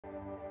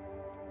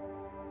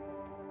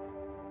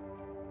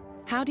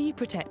How do you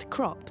protect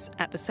crops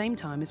at the same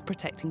time as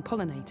protecting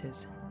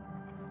pollinators?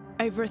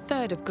 Over a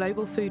third of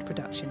global food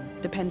production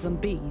depends on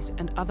bees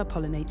and other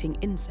pollinating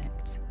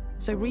insects,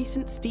 so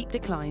recent steep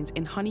declines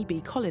in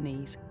honeybee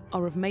colonies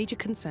are of major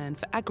concern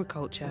for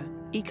agriculture,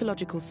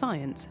 ecological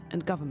science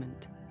and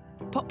government.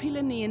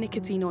 Popular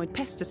neonicotinoid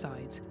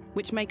pesticides,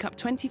 which make up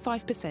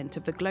 25%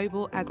 of the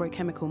global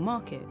agrochemical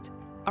market,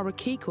 are a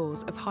key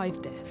cause of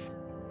hive death.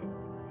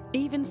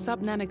 Even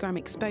sub-nanogram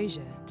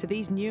exposure to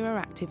these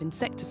neuro-active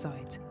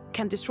insecticides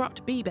can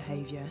disrupt bee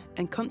behaviour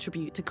and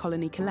contribute to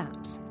colony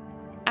collapse.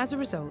 As a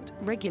result,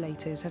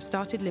 regulators have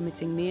started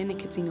limiting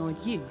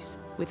neonicotinoid use,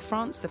 with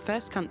France the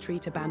first country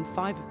to ban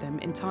 5 of them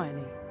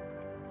entirely.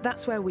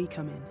 That's where we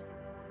come in.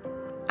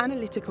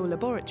 Analytical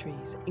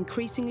laboratories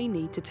increasingly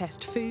need to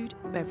test food,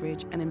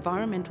 beverage and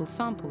environmental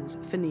samples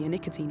for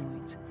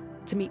neonicotinoids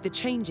to meet the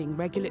changing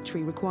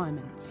regulatory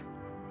requirements.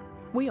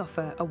 We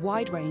offer a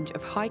wide range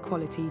of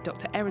high-quality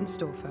Dr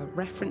Ehrenstorfer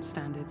reference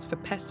standards for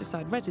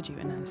pesticide residue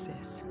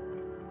analysis.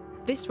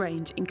 This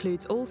range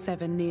includes all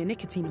 7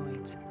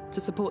 neonicotinoids to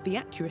support the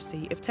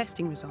accuracy of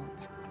testing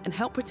results and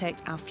help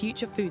protect our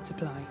future food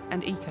supply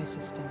and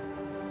ecosystem.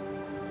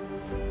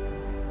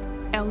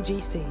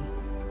 LGC,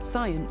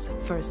 science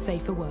for a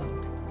safer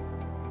world.